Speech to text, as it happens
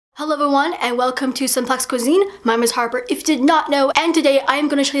Hello everyone and welcome to Simplex Cuisine. My name is Harper, if you did not know, and today I am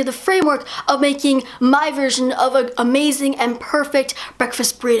going to show you the framework of making my version of an amazing and perfect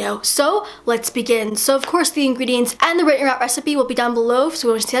breakfast burrito. So let's begin. So of course the ingredients and the written out recipe will be down below, so if you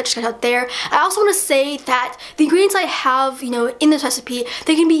want to see that, just check it out there. I also want to say that the ingredients I have, in this recipe,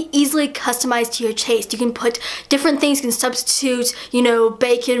 they can be easily customized to your taste. You can put different things, you can substitute,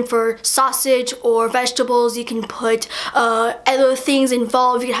 bacon for sausage or vegetables. You can put other things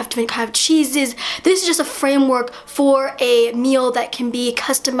involved. You can have different kind of cheeses. This is just a framework for a meal that can be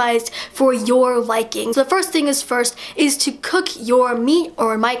customized for your liking. So the first thing is to cook your meat,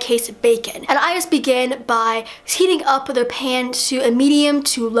 or in my case bacon. And I just begin by heating up the pan to a medium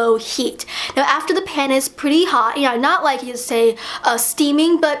to low heat. Now after the pan is pretty hot, not like you say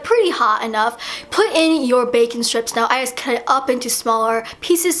steaming, but pretty hot enough, put in your bacon strips. Now I just cut it up into smaller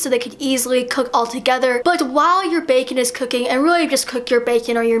pieces so they could easily cook all together. But while your bacon is cooking, and really just cook your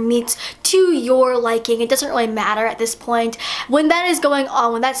bacon or your meats to your liking, it doesn't really matter at this point. When that is going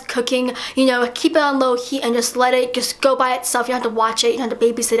on, when that's cooking, keep it on low heat and just let it just go by itself. You don't have to watch it, you don't have to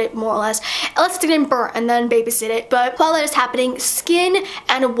babysit it, more or less. Unless it's getting burnt and then babysit it. But while that is happening, skin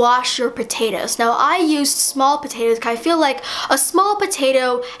and wash your potatoes. Now I used small potatoes because I feel like a small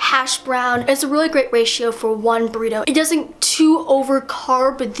potato hash brown is a really great ratio for one burrito. It doesn't too over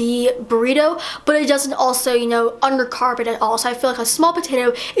carb the burrito, but it doesn't also, under carb it at all. So I feel like a small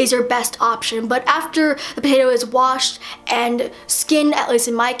potato is your best option. But after the potato is washed and skinned, at least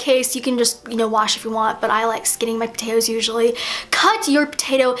in my case, you can just, wash if you want, but I like skinning my potatoes usually. Cut your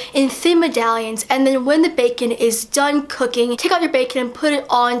potato in thin medallions, and then when the bacon is done cooking, take out your bacon and put it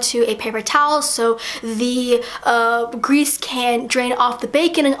onto a paper towel so the grease can drain off the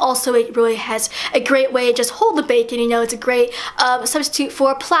bacon, and also it really has a great way to just hold the bacon. It's a great substitute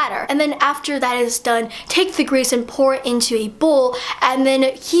for a platter. And then after that is done, take the grease and pour it into a bowl, and then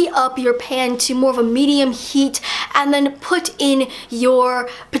heat up your pan to more of a medium heat, and then put in your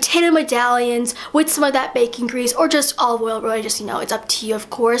potato medallions with some of that bacon grease, or just olive oil, really just, it's up to you of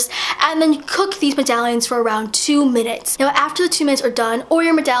course. And then cook these medallions for around 2 minutes. Now after the 2 minutes are done, or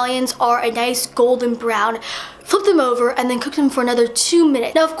your medallions are a nice golden brown, flip them over and then cook them for another 2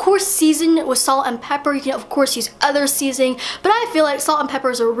 minutes. Now of course season with salt and pepper. You can of course use other seasoning, but I feel like salt and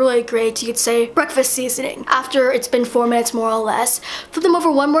peppers are really great, you could say, breakfast seasoning. After it's been 4 minutes more or less, flip them over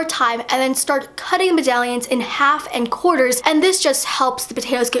one more time and then start cutting the medallions in half and quarters, and this just helps the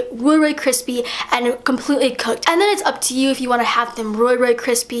potatoes get really crispy and completely cooked. And then it's up to you if you want to have them really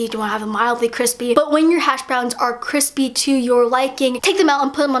crispy, if you want to have them mildly crispy. But when your hash browns are crispy to your liking, take them out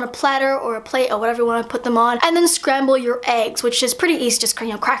and put them on a platter or a plate or whatever you want to put them on, and then scramble your eggs, which is pretty easy. Just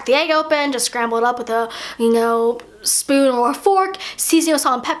crack the egg open, just scramble it up with a spoon or a fork, season with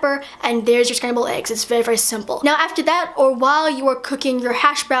salt and pepper, and there's your scrambled eggs. It's very simple. Now after that, or while you are cooking your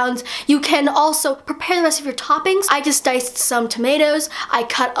hash browns, you can also prepare the rest of your toppings. I just diced some tomatoes, I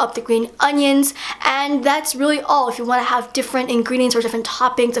cut up the green onions, and that's really all. If you want to have different ingredients or different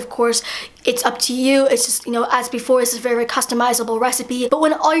toppings, of course, it's up to you. It's just, as before, this is a very customizable recipe. But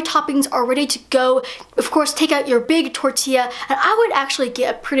when all your toppings are ready to go, of course, take out your big tortilla, and I would actually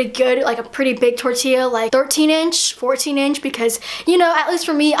get a pretty good, a pretty big tortilla, like 13-inch, 14-inch, because, at least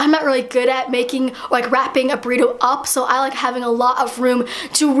for me, I'm not really good at making, wrapping a burrito up, so I like having a lot of room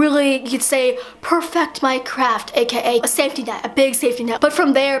to really, you could say, perfect my craft, aka a safety net, a big safety net. But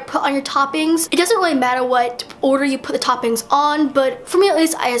from there, put on your toppings. It doesn't really matter what order you put the toppings on, but for me at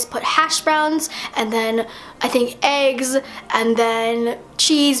least, I just put hash browns, and then I think eggs, and then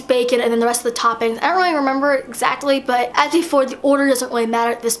cheese, bacon, and then the rest of the toppings. I don't really remember exactly, but as before, the order doesn't really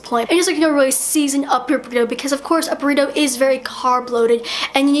matter at this point. And just really season up your burrito, because of course a burrito is very carb loaded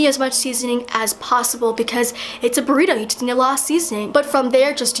and you need as much seasoning as possible because it's a burrito. You just need a lot of seasoning. But from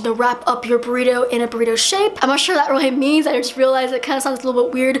there, just wrap up your burrito in a burrito shape. I'm not sure what that really means. I just realized it kind of sounds a little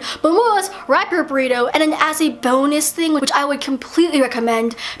bit weird, but more or less wrap your burrito, and then as a bonus thing, which I would completely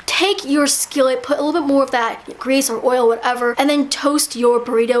recommend, take your skillet, put a little bit more of that grease or oil, whatever, and then toast your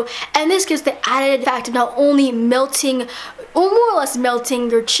burrito. And this gives the added fact of not only melting, or more or less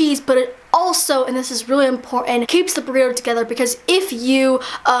melting your cheese, but it also, and this is really important, keeps the burrito together, because if you,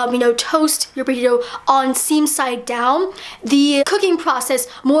 toast your burrito on seam side down, the cooking process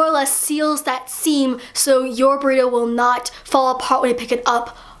more or less seals that seam so your burrito will not fall apart when you pick it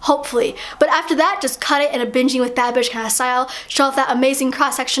up hopefully. But after that, just cut it in a binging with bad bitch kind of style, show off that amazing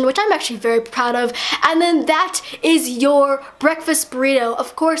cross section, which I'm actually very proud of. And then that is your breakfast burrito.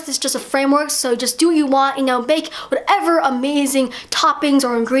 Of course, this is just a framework, so just do what you want, you know, make whatever amazing toppings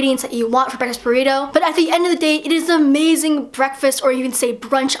or ingredients that you want for breakfast burrito. But at the end of the day, it is an amazing breakfast or even say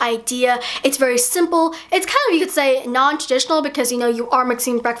brunch idea. It's very simple. It's kind of, you could say, non-traditional because, you know, you are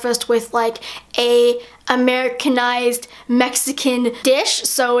mixing breakfast with like a Americanized Mexican dish,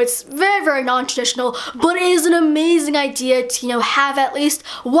 so it's very, very non-traditional, but it is an amazing idea to, you know, have at least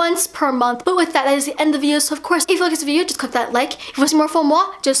once per month. But with that, that is the end of the video. So of course, if you like this video, just click that like. If you want to see more from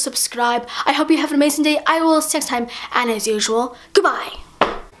moi, just subscribe. I hope you have an amazing day. I will see you next time, and as usual, goodbye.